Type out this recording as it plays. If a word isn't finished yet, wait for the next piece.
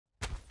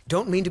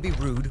Don't mean to be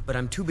rude, but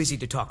I'm too busy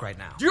to talk right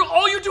now.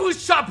 All you do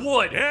is chop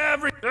wood!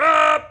 Note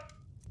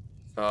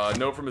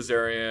from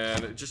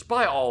Azarian. Just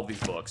buy all of these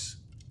books.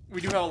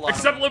 We do have a lot.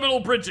 Except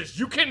liminal bridges.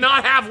 You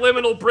cannot have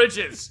liminal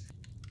bridges.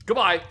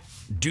 Goodbye.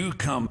 Do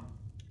come.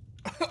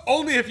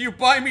 Only if you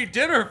buy me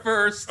dinner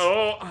first.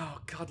 Oh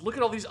God, look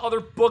at all these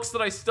other books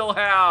that I still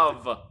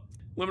have.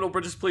 Liminal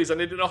bridges, please. I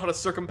need to know how to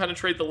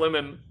circumpenetrate the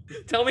lemon.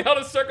 Tell me how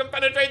to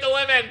circumpenetrate the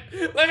lemon.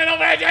 Liminal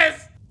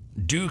bridges!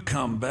 Do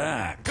come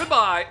back.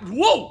 Goodbye.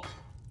 Whoa!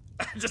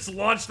 Just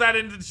launched that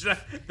into...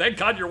 Thank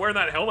God you're wearing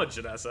that helmet,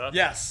 Janessa.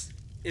 Yes.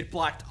 It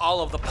blocked all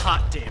of the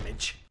pot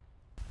damage.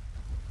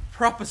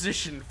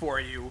 Proposition for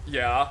you.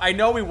 Yeah. I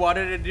know we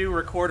wanted to do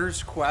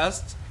Recorder's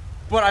Quest,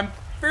 but I'm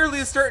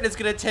fairly certain it's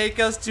going to take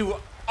us to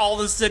all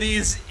the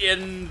cities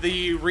in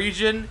the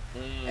region,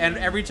 and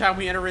every time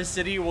we enter a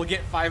city, we'll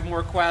get 5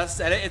 more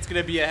quests, and it's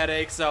going to be a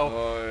headache,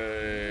 so...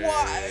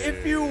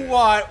 if you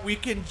want, we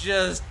can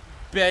just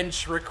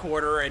bench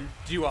Recorder and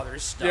do other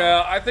stuff.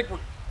 Yeah, I think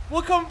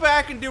we'll come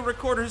back and do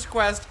Recorder's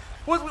Quest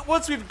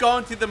once we've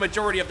gone through the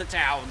majority of the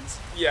towns.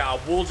 Yeah,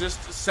 we'll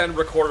just send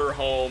Recorder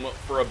home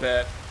for a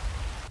bit.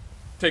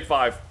 Take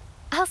 5.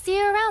 I'll see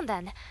you around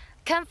then.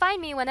 Come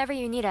find me whenever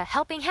you need a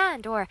helping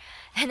hand or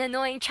an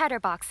annoying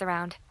chatterbox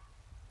around.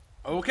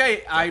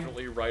 Okay, I'm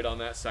definitely right on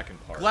that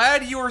second part.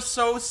 Glad you are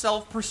so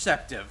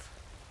self-perceptive.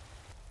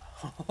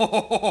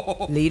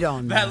 Lead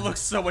on. That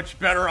looks so much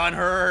better on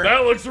her.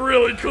 That looks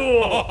really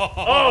cool.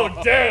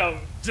 Oh, damn.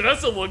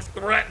 Janessa looks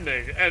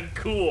threatening and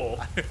cool.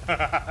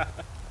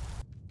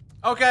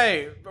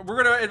 Okay,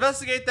 we're gonna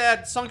investigate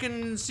that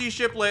sunken sea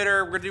ship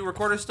later. We're gonna do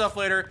Recorder stuff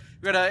later.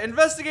 We're gonna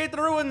investigate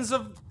the ruins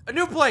of a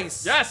new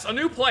place. Yes, a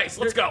new place.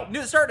 Let's go.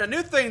 Starting a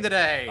new thing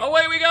today.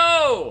 Away we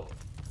go.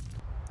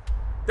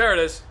 There it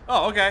is.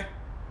 Oh, okay.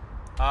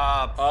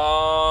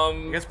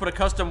 I guess put a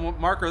custom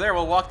marker there.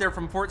 We'll walk there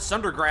from Fort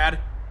Sundergrad.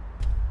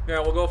 Yeah,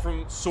 we'll go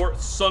from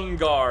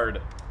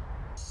Sungard.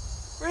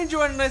 We're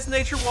enjoying a nice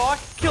nature walk,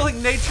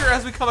 killing nature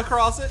as we come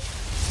across it.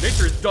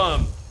 Nature's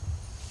dumb.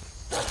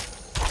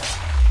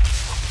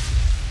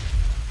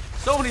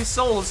 So many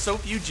souls, so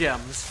few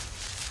gems.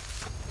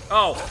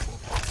 Oh.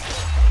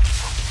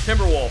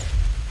 Timberwolf.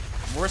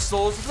 More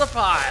souls to the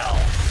pile.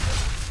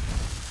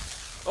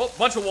 Oh,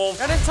 bunch of wolves.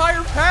 An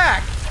entire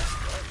pack.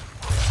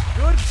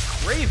 Good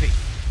gravy.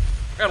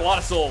 Got a lot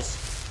of souls.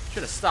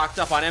 Should have stocked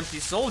up on empty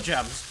soul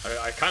gems.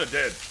 I kind of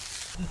did.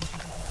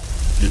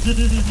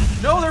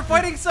 No, they're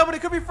fighting somebody.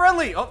 Could be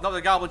friendly. Oh, no,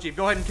 the Goblin Chief.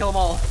 Go ahead and kill them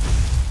all.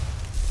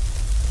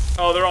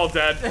 Oh, they're all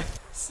dead.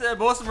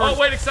 Most of them are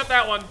wait, except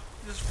that one.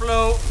 just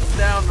floating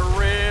down the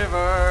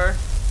river.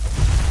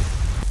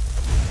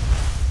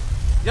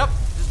 Yep,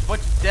 just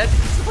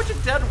a bunch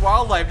of dead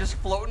wildlife just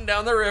floating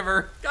down the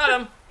river.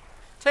 Got him.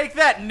 Take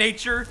that,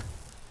 nature.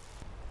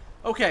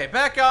 Okay,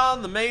 back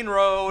on the main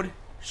road.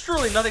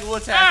 Surely nothing will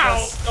attack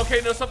us.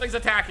 Okay, no, something's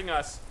attacking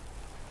us.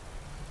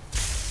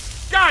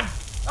 God!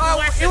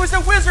 Oh, it was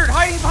a wizard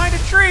hiding behind a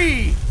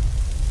tree!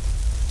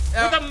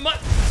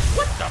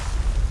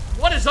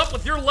 What is up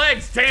with your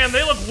legs? Damn,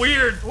 they look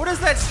weird. What is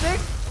that snake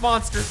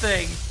monster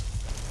thing?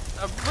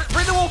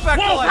 Bring the wolf back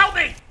to life. Help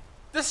me!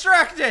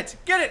 Distract it!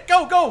 Get it!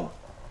 Go, go!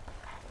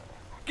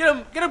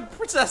 Get him,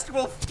 Princess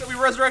Wolf that we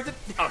resurrected.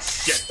 Oh,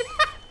 shit.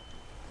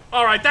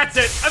 Alright, that's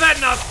it. I've had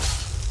enough.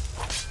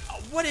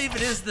 What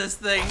even is this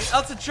thing?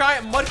 That's a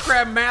giant mud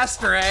crab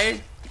master, eh?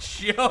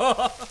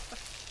 Sure.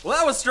 Well,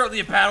 that was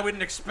certainly a battle we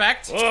didn't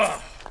expect.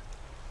 Ugh.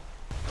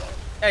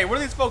 Hey, what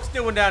are these folks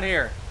doing down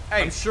here?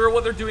 Hey. I'm sure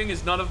what they're doing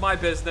is none of my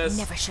business.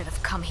 Never should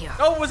have come here.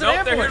 Oh, it was an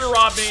ambush. They're here to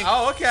rob me.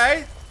 Oh,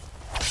 okay.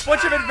 A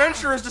bunch of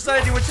adventurers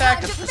decided to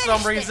attack us for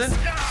some reason.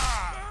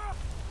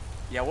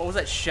 Yeah, what was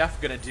that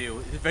chef gonna do?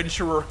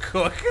 Adventurer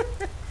cook?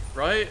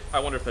 Right? I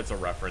wonder if that's a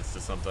reference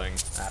to something.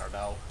 I don't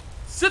know.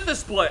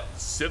 Sithis blade.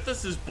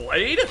 Sithis'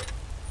 blade?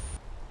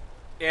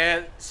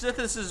 Yeah,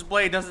 Sithis'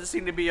 blade doesn't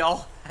seem to be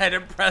all that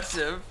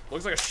impressive.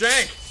 Looks like a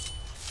shank.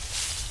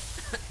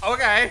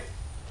 Okay.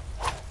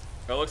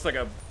 It looks like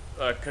a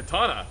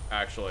katana,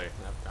 actually.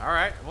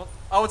 Alright, well.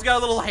 Oh, it's got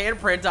a little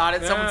handprint on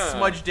it. Someone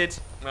smudged it.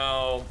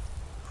 No.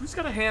 Who's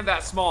got a hand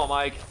that small,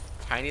 Mike?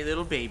 Tiny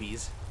little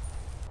babies.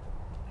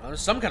 Oh, there's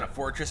some kind of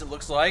fortress, it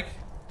looks like.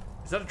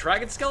 Is that a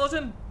dragon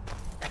skeleton?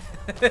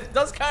 It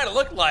does kind of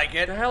look like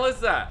it. The hell is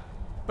that?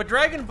 But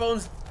dragon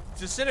bones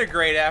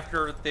disintegrate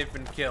after they've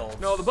been killed.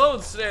 No, the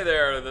bones stay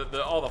there.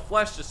 All the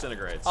flesh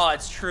disintegrates. Oh,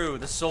 it's true.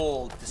 The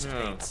soul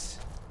dissipates.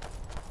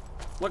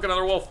 Look,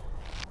 another wolf.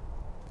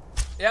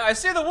 Yeah, I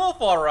see the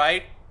wolf all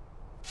right.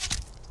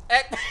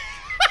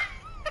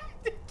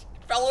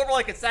 Fell over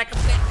like a sack of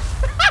sand.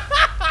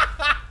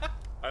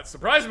 That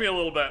surprised me a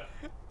little bit.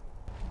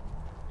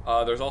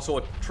 There's also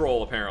a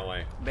troll,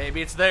 apparently.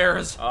 Maybe it's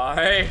theirs.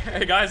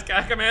 Hey guys, can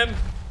I come in?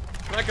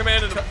 Can I come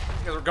in and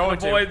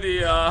avoid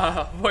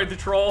the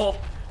troll?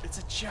 It's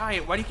a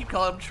giant. Why do you keep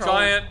calling him troll?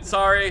 Giant,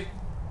 sorry.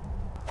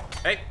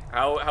 Hey,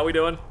 how we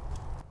doing?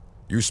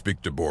 You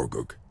speak to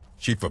Borgug,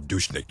 chief of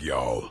Dushnik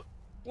Jarl.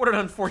 What an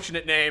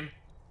unfortunate name.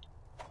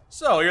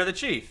 So, you're the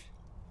chief?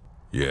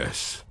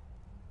 Yes.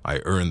 I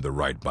earned the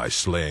right by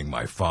slaying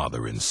my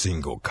father in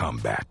single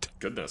combat.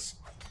 Goodness.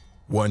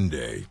 One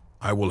day,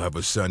 I will have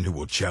a son who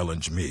will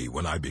challenge me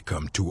when I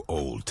become too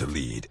old to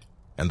lead,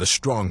 and the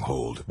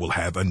stronghold will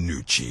have a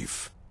new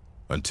chief.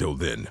 Until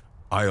then,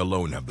 I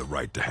alone have the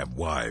right to have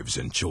wives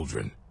and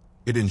children.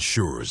 It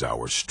ensures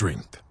our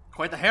strength.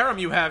 Quite the harem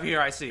you have here,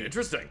 I see.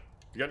 Interesting.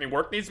 You got any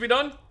work needs to be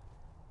done?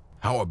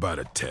 How about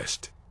a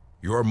test?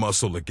 Your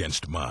muscle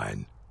against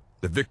mine.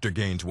 The victor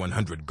gains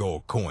 100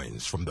 gold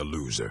coins from the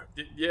loser.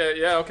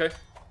 Yeah, okay.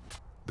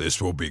 This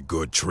will be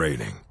good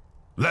training.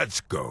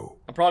 Let's go.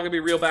 I'm probably gonna be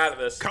real bad at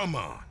this. Come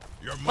on,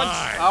 you're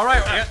mine. All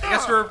right, I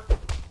guess we're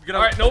gonna.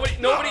 All right,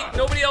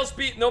 nobody else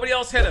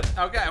hit him.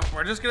 Okay,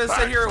 we're just gonna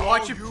sit here and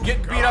watch you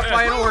get beat up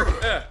by an orc.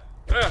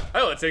 Yeah.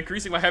 Oh, it's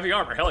increasing my heavy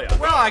armor. Hell yeah.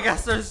 Well, I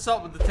guess there's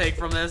something to take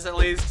from this at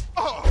least.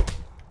 Oh,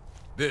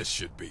 this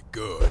should be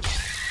good.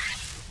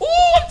 Ooh,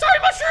 I'm sorry,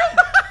 mushroom.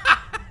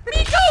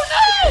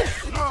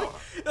 Miko, no!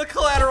 The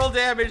collateral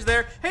damage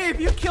there. Hey, if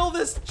you kill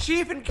this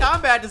chief in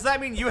combat, does that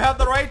mean you have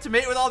the right to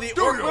mate with all the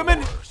orc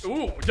women?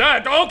 Ooh,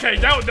 yeah, okay,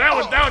 now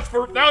it's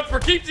for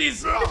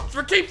keepsies. It's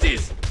for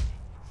keepsies.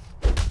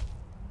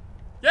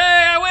 Yay,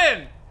 I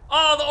win!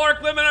 All the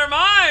orc women are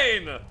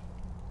mine!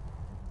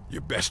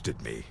 You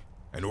bested me,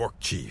 an orc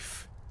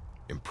chief.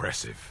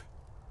 Impressive.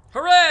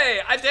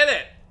 Hooray, I did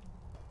it!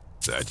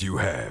 That you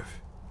have.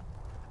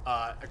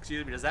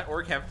 Excuse me, does that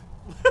orc have...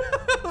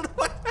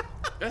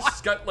 Yes,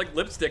 she's got like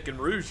lipstick and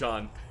rouge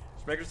on.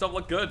 Just make herself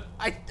look good.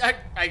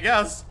 I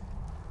guess.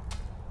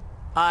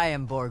 I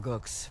am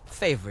Borguk's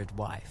favorite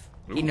wife.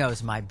 Ooh. He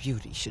knows my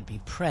beauty should be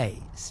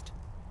praised.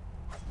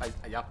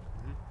 Yeah.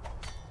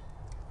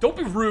 Don't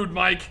be rude,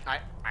 Mike. I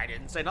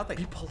didn't say nothing.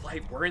 Be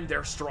polite, we're in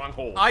their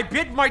stronghold. I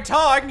bit my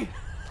tongue!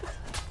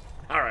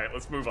 Alright,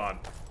 let's move on.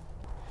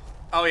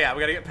 Oh yeah,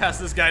 we gotta get past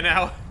this guy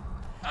now.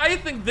 I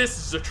think this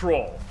is a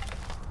troll.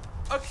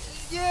 Okay,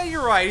 yeah,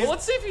 you're right. Well,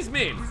 let's see if he's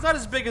mean. He's not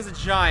as big as a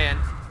giant.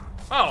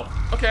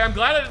 Oh, okay, I'm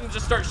glad I didn't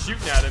just start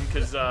shooting at him,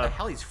 because,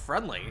 Hell, he's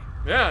friendly.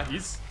 yeah,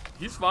 he's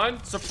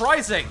fine.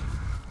 Surprising.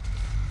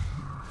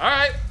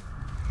 Alright.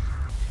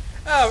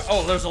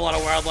 Oh, there's a lot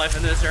of wildlife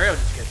in this area. I'll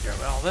just get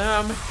through all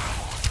them.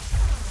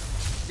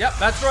 Yep,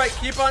 that's right.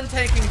 Keep on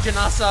tanking,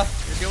 Janasa.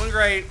 You're doing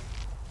great.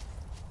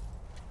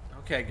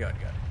 Okay, good.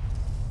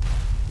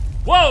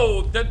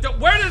 Whoa!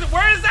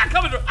 Where is that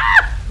coming from?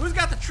 Ah! Who's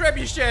got the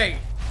trebuchet?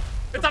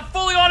 It's a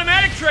fully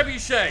automatic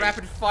trebuchet!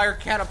 Rapid fire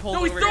catapult.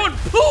 No, he's over throwing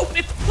here. poop!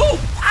 It's poop!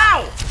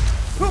 Ow!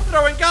 Poop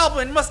throwing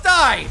goblin must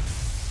die.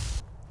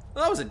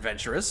 Well, that was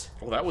adventurous.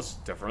 Oh, that was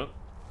different.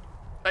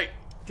 Hey,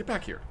 get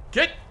back here.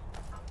 Get!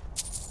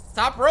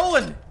 Stop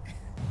rolling.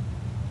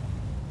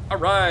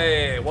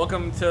 Alright,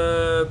 welcome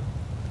to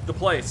the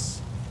place.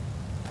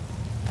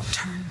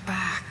 Turn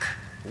back.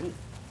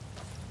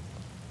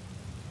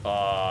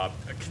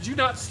 Could you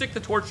not stick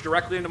the torch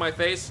directly into my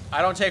face?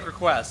 I don't take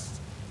requests.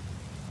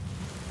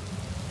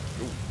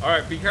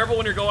 Alright, be careful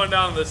when you're going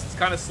down this. It's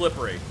kind of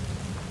slippery.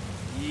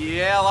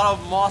 Yeah, a lot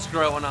of moss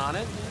growing on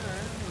it.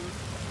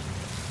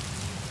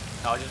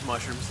 Oh, just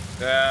mushrooms.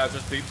 Yeah,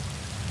 just be...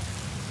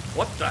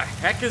 What the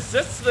heck is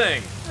this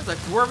thing? There's a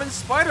dwarven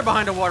spider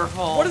behind a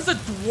waterfall. What is a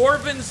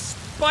dwarven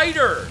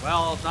spider?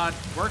 Well, it's not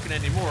working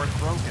anymore. It's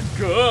broken.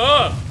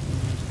 Gah!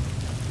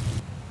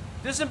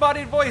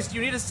 Disembodied voice, do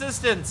you need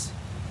assistance?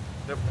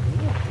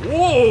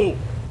 Whoa!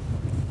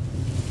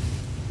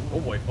 Oh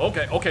boy.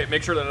 Okay.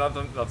 Make sure that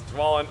nothing's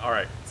falling. All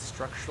right.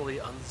 Structurally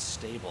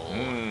unstable.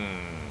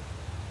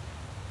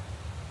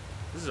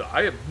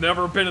 I have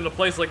never been in a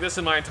place like this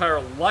in my entire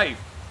life.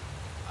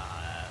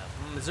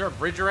 Is there a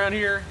bridge around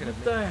here?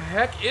 What the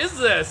heck is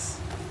this?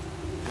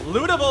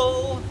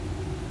 Lootable.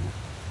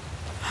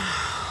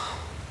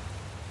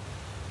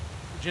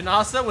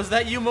 Janasa, was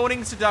that you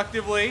moaning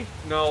seductively?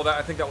 No,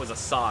 I think that was a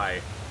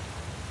sigh.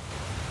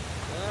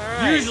 All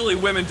right. Usually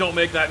women don't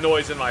make that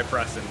noise in my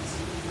presence.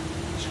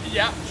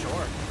 Yeah,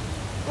 sure.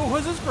 Oh,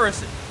 who's this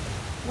person?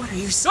 What are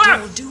you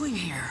still doing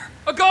here?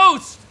 A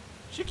ghost!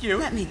 She cute.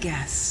 Let me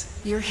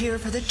guess. You're here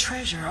for the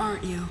treasure,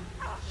 aren't you?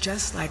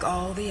 Just like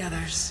all the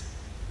others.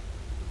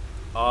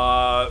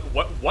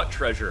 What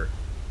treasure?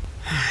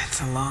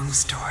 It's a long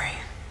story.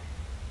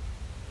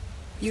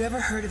 You ever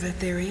heard of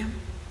Ethereum?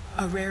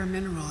 A rare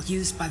mineral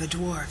used by the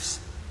dwarves.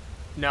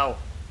 No.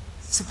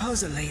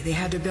 Supposedly, they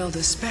had to build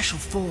a special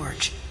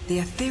forge, the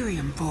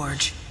Ethereum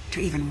Forge, to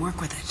even work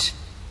with it.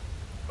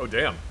 Oh,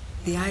 damn.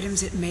 The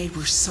items it made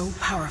were so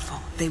powerful,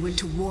 they went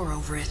to war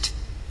over it,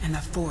 and the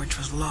forge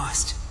was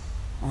lost.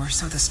 Or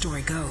so the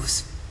story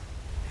goes.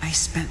 I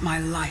spent my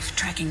life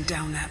tracking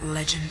down that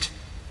legend,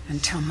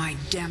 until my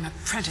damn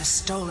apprentice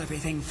stole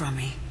everything from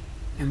me,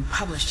 and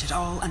published it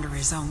all under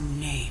his own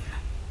name.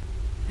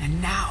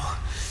 And now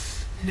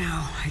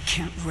I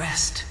can't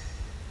rest.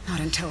 Not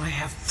until I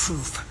have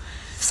proof.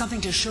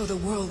 Something to show the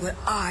world what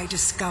I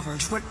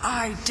discovered, what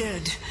I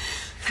did,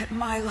 that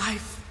my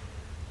life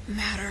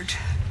mattered.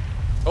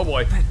 Oh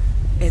boy. But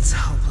it's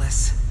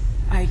hopeless.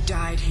 I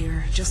died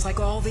here, just like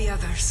all the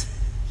others.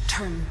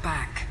 Turn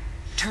back.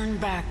 Turn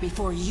back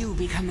before you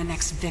become the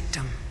next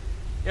victim.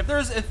 If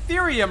there's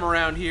Ethereum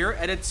around here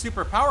and it's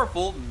super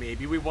powerful,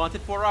 maybe we want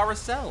it for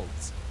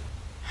ourselves.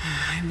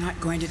 I'm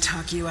not going to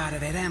talk you out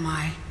of it, am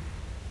I?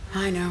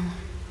 I know.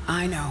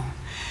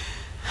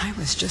 I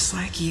was just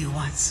like you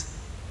once.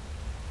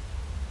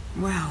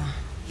 Well,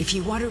 if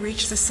you want to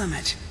reach the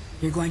summit,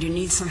 you're going to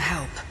need some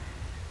help.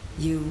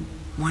 You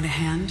want a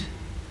hand?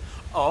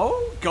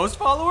 Oh, Ghost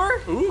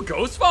Follower? Ooh,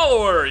 Ghost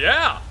Follower,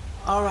 yeah.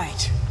 All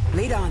right,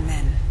 lead on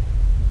then.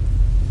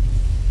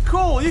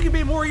 Cool, you can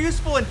be more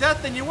useful in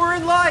death than you were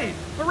in life.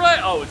 Hooray!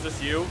 Oh, is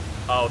this you?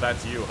 Oh,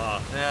 that's you, huh?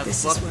 Yeah,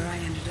 This is where I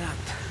ended up.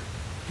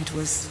 It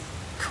was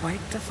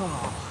quite the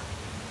fall.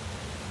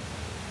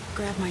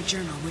 Grab my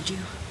journal, would you?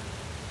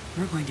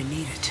 We're going to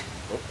need it.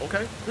 Oh,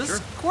 okay, This sure.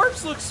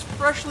 corpse looks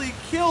freshly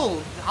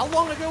killed. How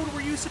long ago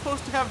were you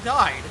supposed to have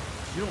died?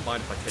 You don't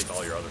mind if I take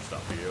all your other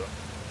stuff, do you?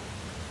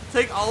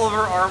 Take all of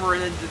her armor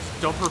and then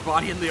just dump her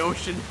body in the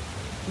ocean.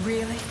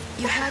 Really?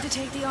 You had to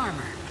take the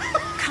armor?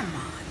 Come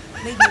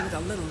on, leave me with a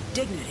little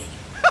dignity.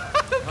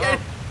 Okay.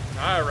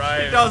 All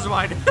right. It does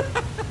mind.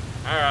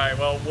 All right.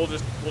 Well, we'll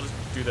just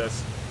do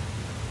this.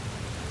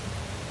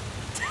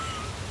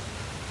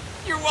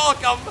 You're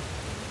welcome.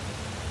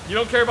 You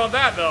don't care about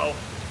that though.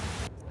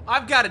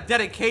 I've got a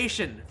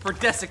dedication for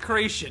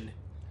desecration.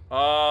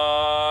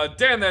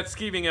 Damn that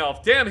scheming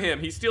elf. Damn him.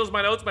 He steals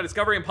my notes, my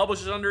discovery, and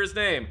publishes under his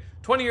name.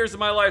 20 years of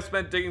my life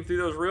spent digging through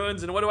those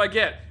ruins, and what do I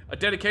get? A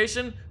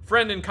dedication?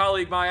 Friend and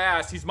colleague my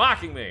ass. He's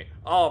mocking me.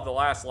 All of the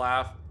last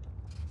laugh.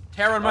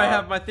 Taryn might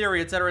have my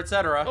theory, etc.,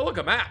 etc. Oh, look,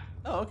 a map.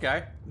 Oh,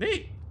 okay.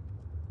 Neat.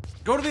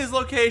 Go to these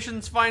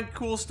locations, find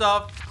cool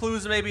stuff,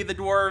 clues maybe the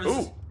dwarves.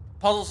 Ooh.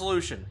 Puzzle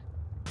solution.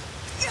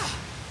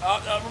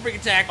 We're being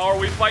attacked. Are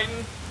we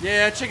fighting?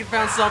 Yeah, chicken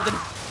found something.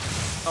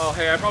 Oh,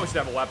 hey, I probably should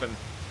have a weapon.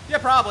 Yeah,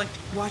 probably.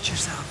 Watch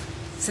yourself.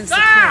 Since the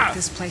quake,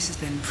 this place has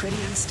been pretty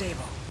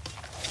unstable.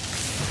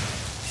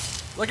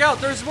 Look out,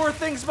 there's more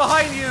things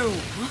behind you.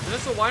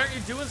 Vanessa, why aren't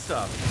you doing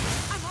stuff?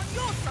 I'm on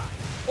your side.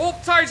 Oh,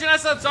 sorry,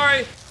 Janessa, I'm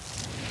sorry.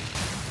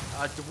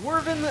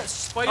 Dwarven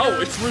spider.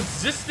 Oh, it's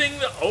resisting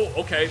the... Oh,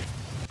 okay.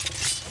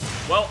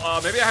 Well,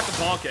 maybe I have to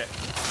bonk it.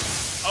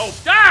 Oh,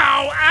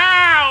 ow!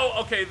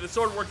 Ow! Okay, the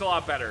sword worked a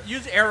lot better.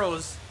 Use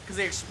arrows, because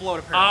they explode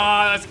apparently.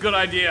 Ah, that's a good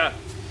idea.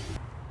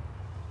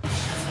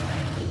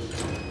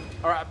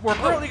 Alright, we're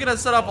probably going to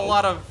set up a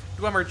lot of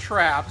Dwemer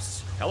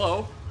traps.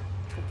 Hello.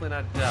 Hopefully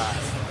not die.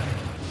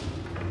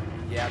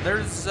 Yeah,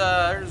 there's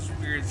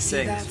weird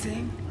See that things.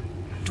 thing?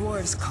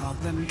 Dwarves call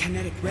them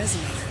kinetic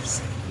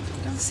resonators.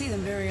 Don't see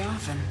them very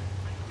often.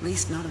 At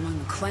least not among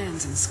the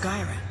clans in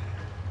Skyrim.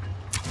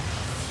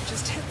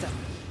 Just hit them,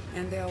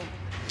 and they'll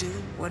do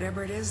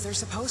whatever it is they're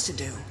supposed to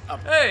do.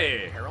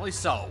 Hey, Apparently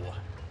so.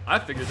 I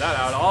figured that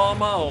out all on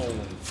my own.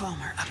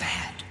 Falmer, up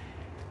ahead.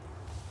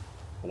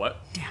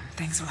 What? Damn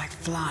things are like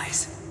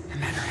flies, no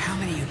matter how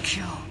many you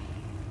kill.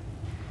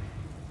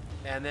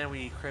 And then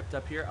we crept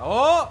up here.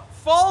 Oh,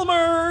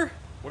 Falmer!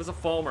 What is a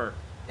Falmer?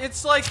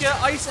 It's like an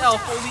ice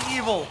elf, only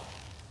evil.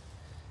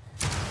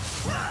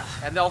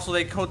 And also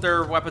they coat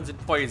their weapons in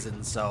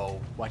poison, so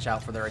watch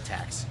out for their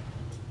attacks.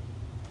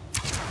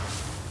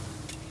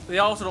 They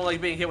also don't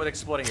like being hit with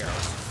exploding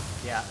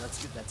arrows. Yeah,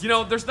 that's good. That's You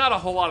know, there's not a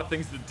whole lot of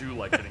things to do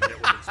like getting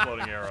hit with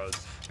exploding arrows.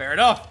 fair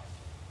enough.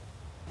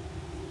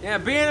 Yeah,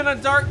 being in a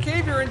dark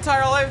cave your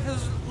entire life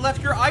has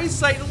left your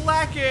eyesight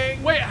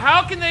lacking. Wait,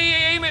 how can they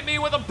aim at me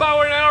with a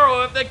bow and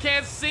arrow if they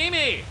can't see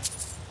me?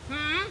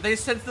 They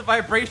sense the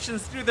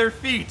vibrations through their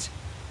feet.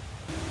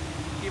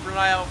 Keep an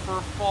eye out for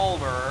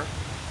Falmer.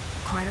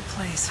 Quite a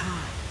place,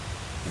 huh?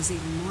 It was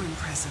even more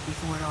impressive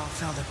before it all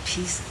fell to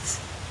pieces.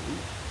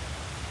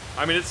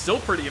 I mean, it's still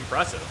pretty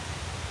impressive.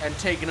 And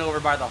taken over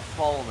by the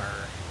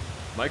Falmer.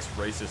 Mike's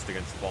racist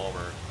against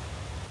Falmer.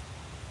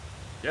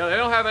 Yeah, they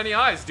don't have any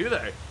eyes, do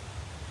they?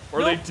 Or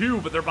Nope. they do,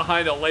 but they're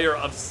behind a layer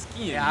of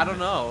skin. Yeah, I don't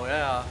know,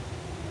 yeah.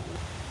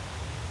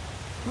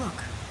 Look,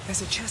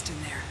 there's a chest in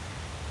there.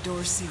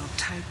 Door sealed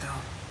tight,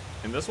 though.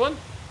 In this one?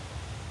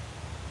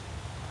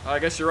 I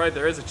guess you're right,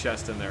 there is a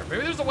chest in there.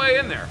 Maybe there's a way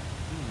in there.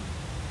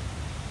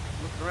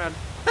 Looking around.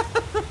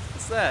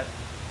 What's that?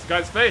 It's a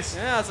guy's face.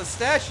 Yeah, it's a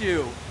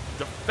statue.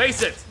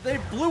 Face it! They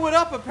blew it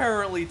up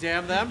apparently,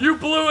 damn them. You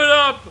blew it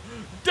up!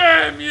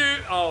 Damn you!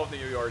 Oh,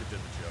 you already did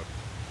the joke.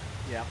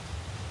 Yeah.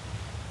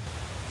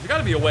 There's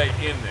gotta be a way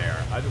in there.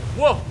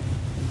 Whoa!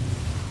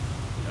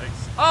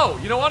 Yikes. Oh,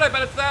 you know what? I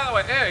bet it's that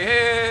way. Hey, hey,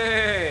 hey,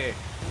 hey, hey.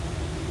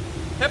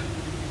 Hip.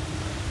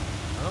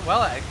 Oh,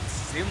 well, it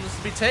seems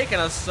to be taking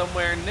us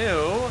somewhere new.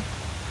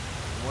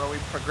 The more we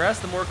progress,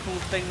 the more cool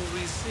things we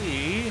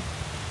see.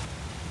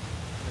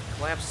 The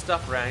clamp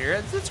stuff around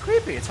here. It's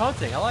creepy. It's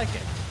haunting. I like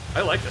it.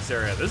 I like this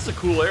area. This is a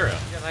cool area.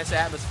 Yeah, nice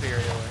atmosphere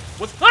here.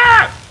 What's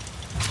ah?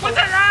 What's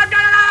that?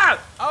 Ah!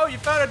 Oh, you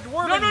found a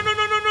dwarven.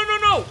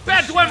 No!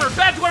 Bad Dwemer!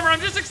 Bad Dwemer!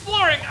 I'm just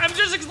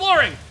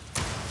exploring!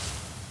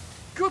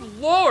 Good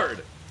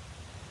lord!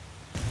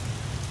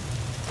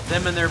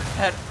 Them and their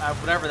pet,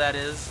 whatever that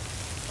is.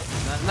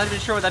 Not even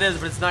sure what that is,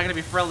 but it's not gonna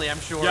be friendly, I'm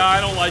sure. Yeah,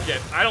 I don't like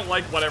it. I don't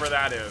like whatever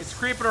that is. It's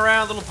creeping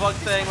around, little bug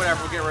thing,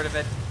 whatever. We'll get rid of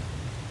it.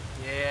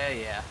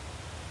 Yeah.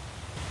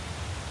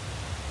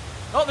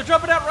 Oh, they're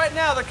jumping out right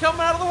now. They're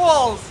coming out of the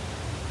walls.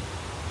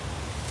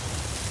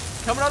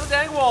 Coming out of the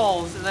dang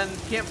walls, and then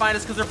can't find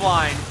us because they're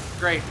blind.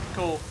 Great,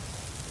 cool.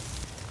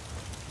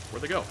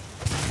 Where'd they go?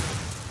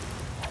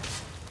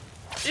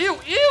 Ew,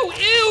 ew,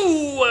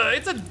 ew!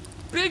 It's a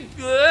big...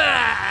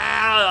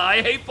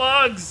 I hate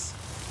bugs!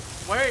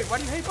 Wait, why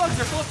do you hate bugs?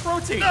 They're full of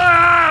protein.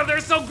 They're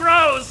so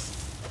gross!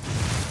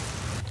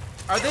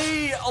 Are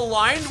they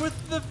aligned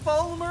with the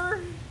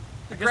Follower?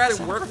 I guess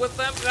they work with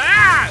them.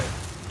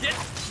 Get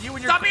You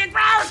and your Stop being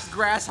gross!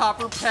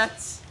 grasshopper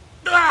pets.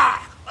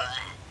 Ah!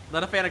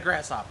 Not a fan of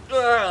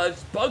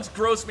grasshoppers. Bugs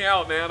gross me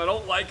out, man. I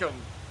don't like them.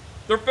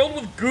 They're filled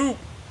with goop.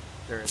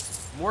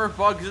 There's more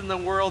bugs in the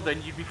world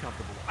than you'd be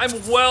comfortable with.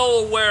 I'm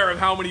well aware of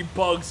how many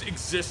bugs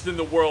exist in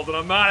the world, and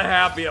I'm not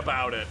happy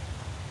about it.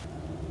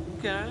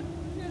 Okay.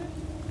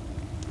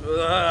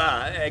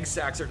 Egg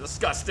sacs are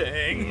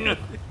disgusting.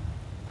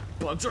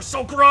 Bugs are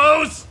so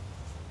gross.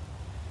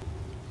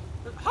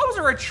 How is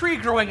there a tree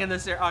growing in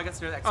this area? Oh, I guess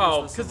there's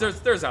Oh,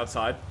 because there's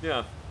outside.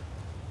 Yeah.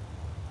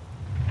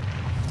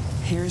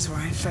 Here's where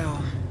I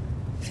fell.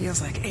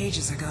 Feels like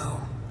ages ago.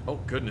 Oh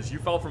goodness, you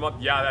fell from up.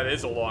 Yeah, that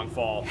is a long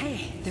fall.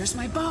 Hey, there's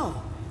my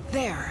bow.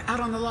 There,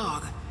 out on the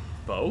log.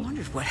 Bow?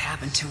 Wondered what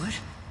happened to it.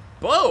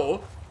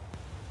 Bow?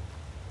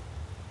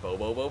 Bow,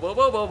 bow, bow, bow,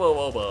 bow, bow, bow,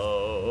 bow,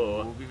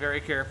 bow. We'll be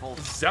very careful.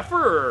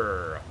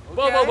 Zephyr.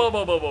 Bow, Okay. bow, bow,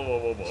 bow, bow, bow,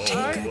 bow, bow.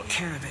 Take good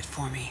care of it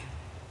for me.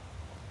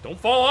 Don't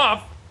fall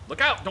off. Look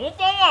out, don't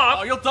fall off.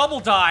 Oh, you'll double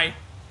die.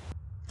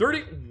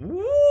 30.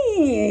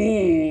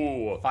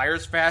 Ooh.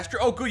 Fires faster.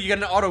 Oh, good, you got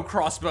an auto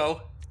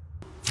crossbow.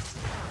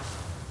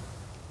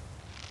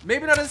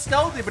 Maybe not as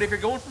stealthy, but if you're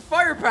going for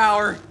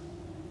firepower,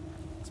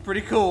 it's pretty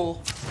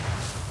cool.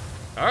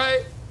 All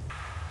right.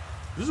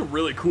 This is a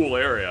really cool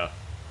area.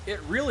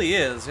 It really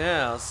is,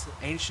 yeah. It's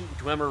ancient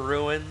Dwemer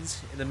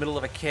ruins in the middle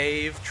of a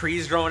cave,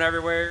 trees growing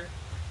everywhere.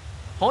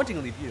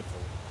 Hauntingly beautiful.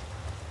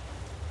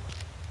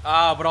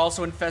 But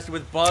also infested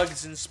with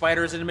bugs and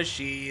spiders and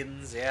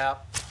machines, yeah.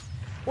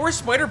 Or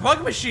spider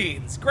bug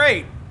machines.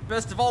 Great.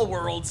 Best of all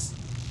worlds.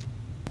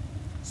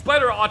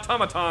 Spider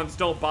automatons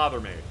don't bother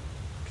me.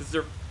 Because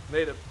they're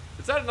made of...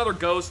 Is that another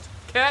ghost?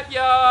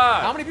 Katya!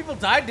 How many people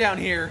died down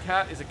here?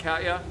 Is it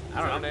Katya? I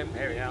don't know. Her name?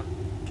 Maybe, yeah.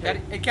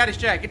 Hey,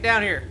 Caddyshack, get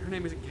down here. Her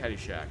name isn't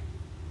Caddyshack.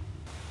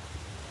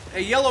 A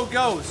yellow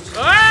ghost.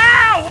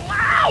 Ow!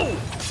 Ow!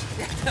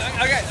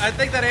 Okay, I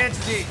think that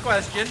answers the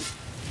question.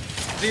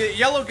 The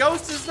yellow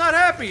ghost is not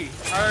happy.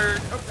 A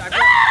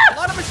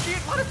lot of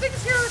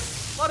things here.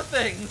 A lot of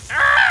things.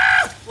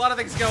 A lot of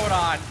things going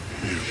on.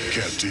 You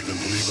can't even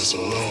leave us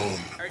alone.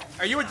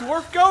 Are you a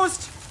dwarf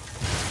ghost?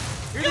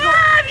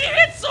 God, he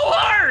hit so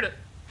hard!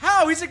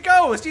 How? He's a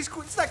ghost.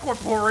 It's not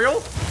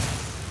corporeal.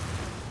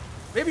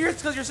 Maybe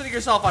it's because you're setting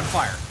yourself on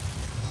fire.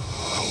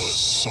 Our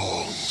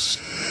songs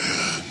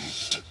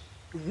end.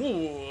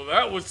 Ooh,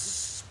 that was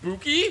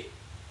spooky.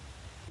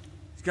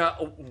 He's got.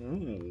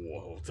 Ooh,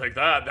 I'll take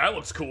that. That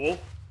looks cool.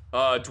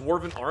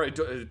 Dwarven. All right,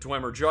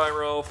 Dwemer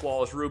Gyro,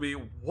 Flawless Ruby.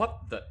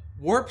 What the?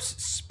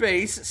 Warps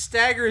space,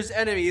 staggers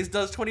enemies,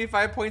 does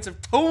 25 points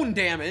of tone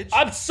damage.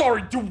 I'm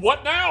sorry, do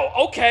what now?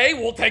 Okay,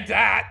 we'll take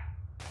that.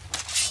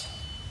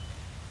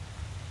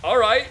 All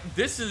right,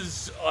 this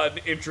is an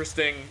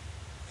interesting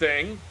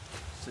thing.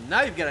 So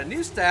now you've got a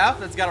new staff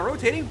that's got a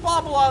rotating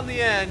bauble on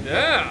the end.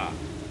 Yeah.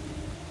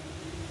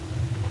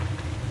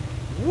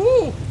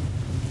 Woo.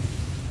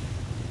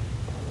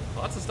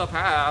 Lots of stuff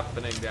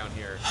happening down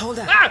here. Hold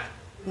up. Ah!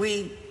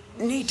 We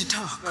need to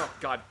talk. Oh,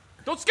 God.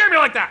 Don't scare me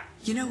like that!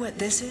 You know what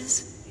this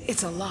is?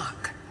 It's a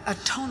lock. A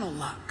tonal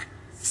lock.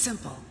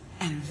 Simple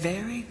and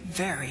very,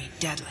 very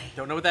deadly.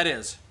 Don't know what that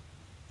is.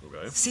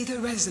 Okay. See the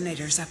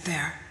resonators up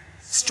there?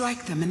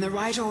 Strike them in the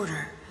right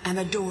order, and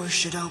the doors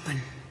should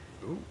open.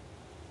 Ooh.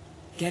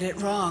 Get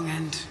it wrong,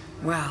 and,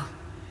 well,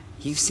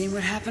 you've seen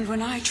what happened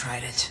when I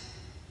tried it.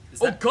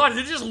 Oh, God,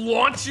 did it just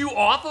launch you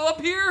off of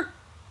up here?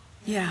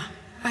 Yeah,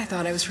 I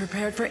thought I was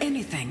prepared for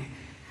anything.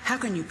 How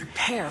can you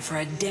prepare for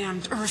a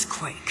damned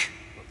earthquake?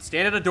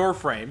 Stand at a door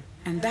frame.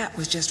 And that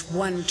was just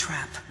one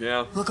trap.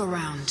 Yeah. Look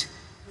around.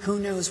 Who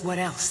knows what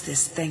else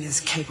this thing is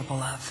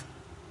capable of?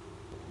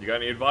 You got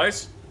any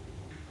advice?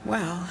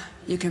 Well,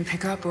 you can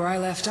pick up where I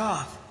left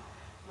off.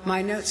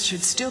 My notes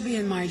should still be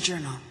in my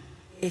journal,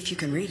 if you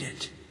can read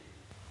it.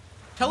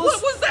 Tell What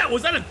us. was that?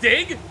 Was that a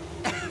dig?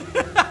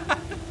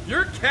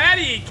 You're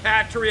catty,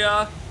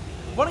 Catria.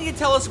 Why don't you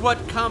tell us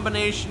what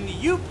combination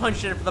you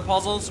punched in for the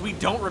puzzle so we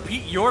don't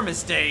repeat your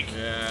mistake?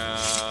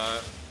 Yeah.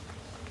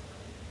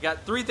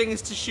 Got 3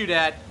 things to shoot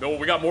at. No,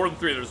 we got more than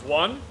 3. There's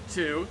 1,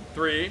 2,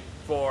 3,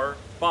 4,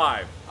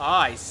 5.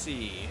 I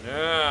see.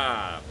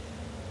 Yeah.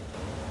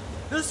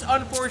 This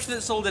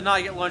unfortunate soul did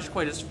not get launched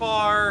quite as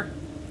far.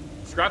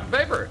 Scrap of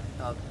paper.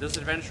 This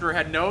adventurer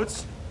had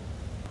notes.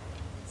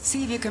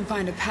 See if you can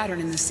find a pattern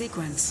in the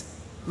sequence.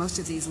 Most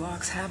of these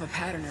locks have a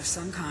pattern of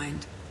some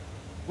kind.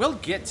 We'll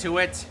get to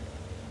it.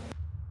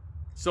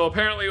 So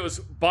apparently it was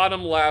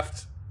bottom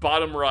left,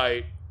 bottom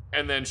right,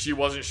 and then she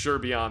wasn't sure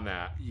beyond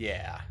that.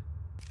 Yeah.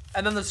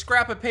 And then the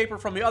scrap of paper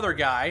from the other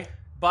guy.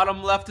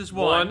 Bottom left is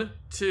 1. 1,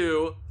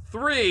 2,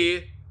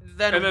 3.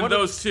 then And then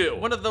those two.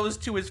 One of those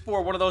two is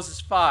 4, one of those is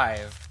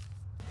 5.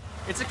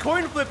 It's a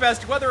coin flip as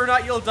to whether or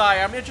not you'll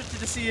die. I'm interested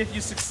to see if you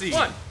succeed.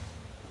 1.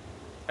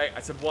 Hey, I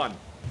said 1.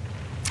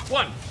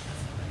 1.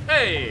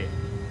 Hey.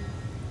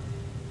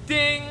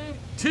 Ding.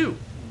 2.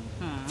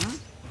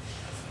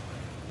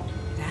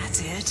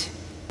 That's it.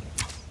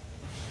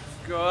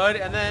 Good,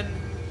 and then...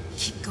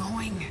 Keep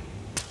going.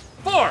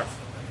 4. Oh,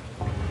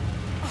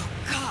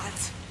 God.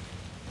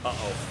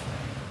 Uh-oh.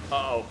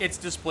 Uh-oh. It's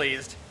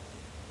displeased.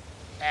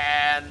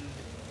 And...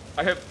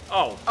 I have...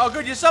 Oh. Oh,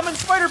 good, you summoned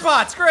spider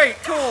bots. Great,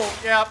 cool.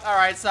 Yep,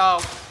 alright, so...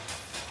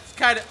 It's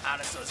kind of...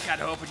 Honestly, I was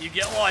kind of hoping you'd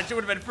get launched. It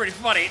would have been pretty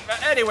funny.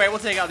 But anyway, we'll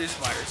take out these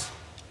spiders.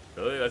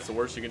 Really? That's the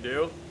worst you can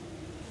do?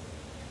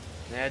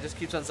 Yeah, it just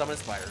keeps on summoning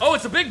spiders. Oh,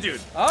 it's a big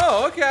dude.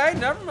 Oh, okay,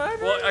 never mind.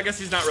 Well, I guess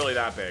he's not really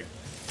that big.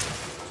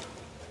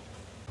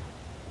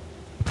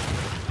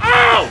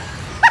 Ow!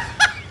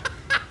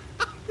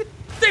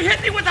 They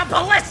hit me with a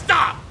ballista!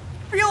 I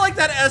feel like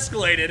that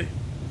escalated.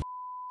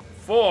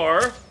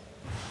 4.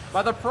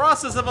 By the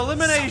process of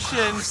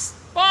elimination.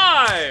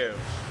 5.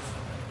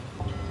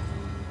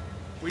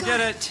 We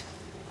did it.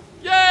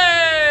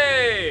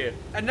 Yay!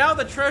 And now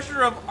the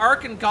treasure of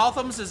Ark and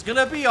Gotham's is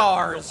gonna be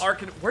ours.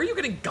 Where are you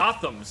getting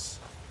Gotham's?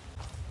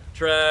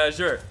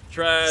 Treasure,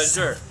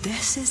 treasure. So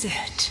this is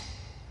it.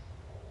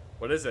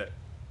 What is it?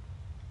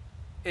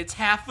 It's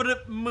half of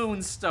the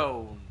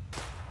moonstone.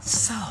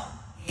 So,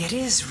 it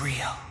is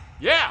real.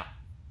 Yeah!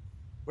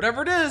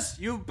 Whatever it is,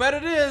 you bet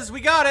it is.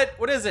 We got it.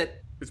 What is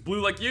it? It's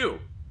blue like you.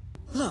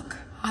 Look,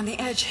 on the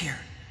edge here.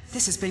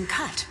 This has been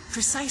cut,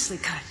 precisely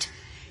cut.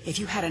 If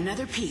you had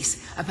another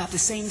piece about the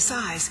same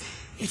size,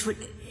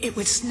 it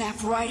would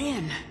snap right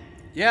in.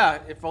 Yeah,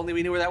 if only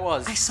we knew where that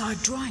was. I saw a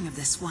drawing of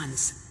this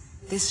once.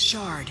 This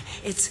shard,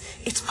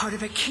 it's part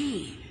of a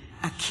key.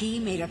 A key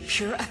made of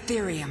pure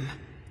Ethereum.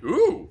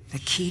 Ooh. The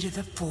key to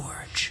the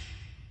forge.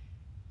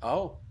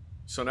 Oh.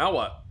 So now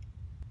what?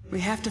 We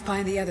have to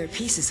find the other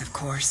pieces, of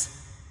course.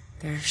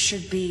 There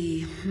should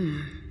be,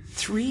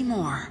 3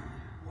 more.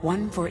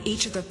 1 for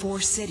each of the 4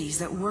 cities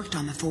that worked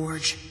on the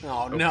forge.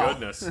 Oh, no.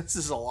 Goodness. This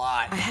is a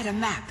lot. I had a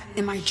map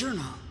in my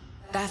journal.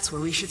 That's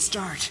where we should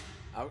start.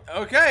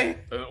 Okay.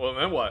 Well,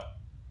 then what?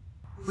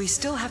 We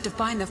still have to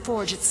find the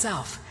forge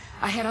itself.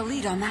 I had a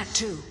lead on that,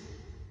 too.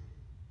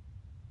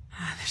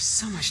 There's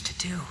so much to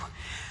do.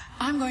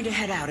 I'm going to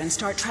head out and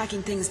start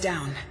tracking things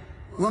down.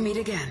 We'll meet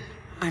again.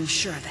 I'm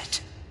sure of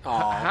it.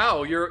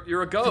 How? You're a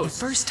For the ghost.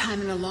 first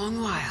time in a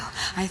long while,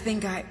 I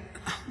think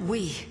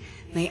we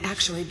may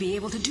actually be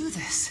able to do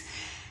this.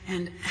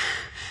 And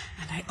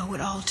I owe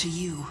it all to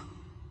you.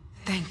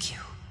 Thank you.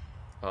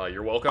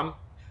 You're welcome.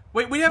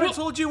 Wait, we haven't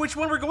told you which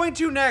one we're going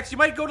to next. You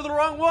might go to the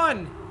wrong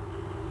one.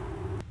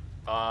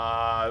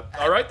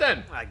 All right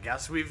then. I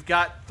guess we've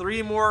got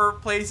 3 more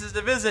places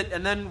to visit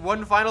and then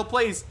 1 final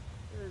place.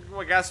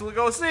 I guess we'll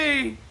go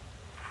see.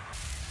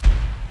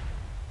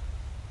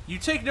 You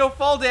take no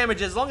fall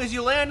damage as long as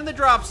you land in the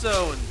drop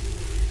zone.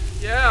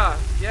 Yeah.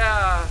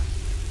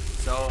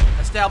 So,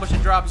 establish a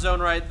drop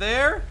zone right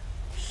there.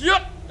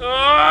 Yep.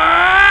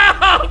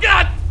 Oh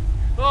God.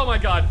 Oh my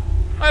God.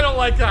 I don't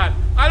like that.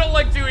 I don't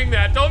like doing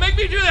that. Don't make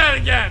me do that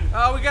again.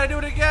 Oh, we gotta do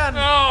it again.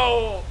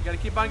 No. We gotta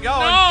keep on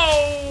going.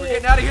 No. We're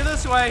getting out of here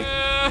this way.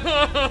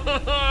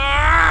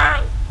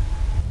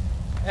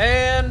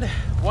 And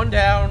 1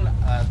 down,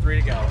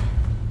 3 to go.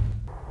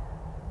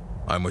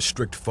 I'm a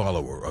strict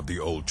follower of the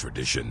old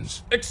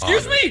traditions.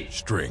 Excuse Honor, me?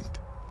 Strength,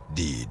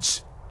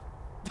 deeds.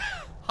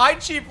 Hi,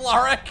 Chief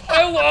Larek.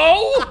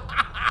 Hello?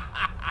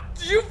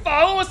 Did you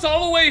follow us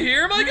all the way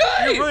here, my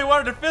guy? You really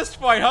wanted a fist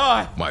fight,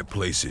 huh? My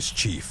place is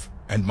chief,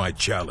 and my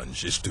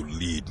challenge is to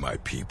lead my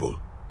people.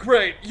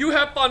 Great. You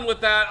have fun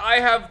with that. I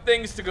have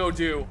things to go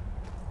do.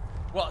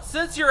 Well,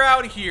 since you're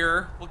out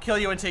here, we'll kill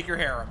you and take your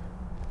harem.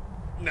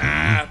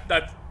 Nah,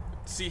 that's...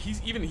 See,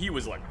 he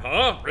was like,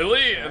 huh?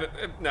 Really? And,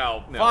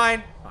 no.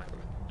 Fine.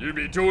 You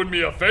be doing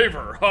me a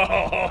favor.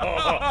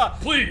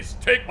 Please,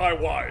 take my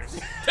wives.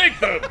 Take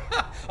them.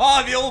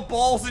 Oh, the old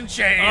balls and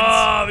chains.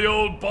 Ah, the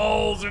old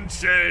balls and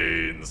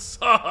chains.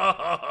 You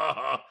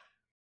know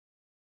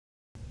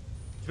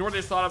what I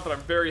just thought of that I'm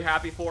very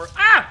happy for?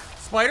 Ah!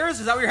 Spiders?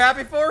 Is that what you're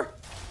happy for?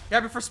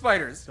 You're happy for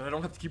spiders. That I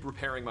don't have to keep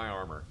repairing my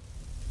armor.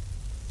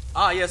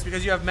 Ah, yes,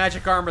 because you have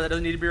magic armor that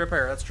doesn't need to be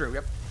repaired. That's true,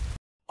 yep.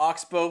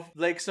 Oxbow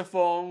lakes a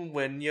foam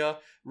when your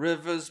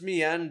river's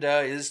meander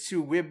is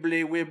too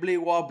wibbly wibbly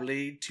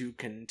wobbly to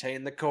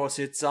contain the course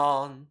it's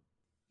on.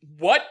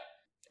 What?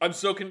 I'm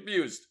so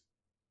confused.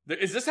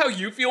 Is this how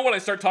you feel when I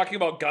start talking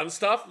about gun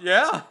stuff?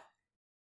 Yeah.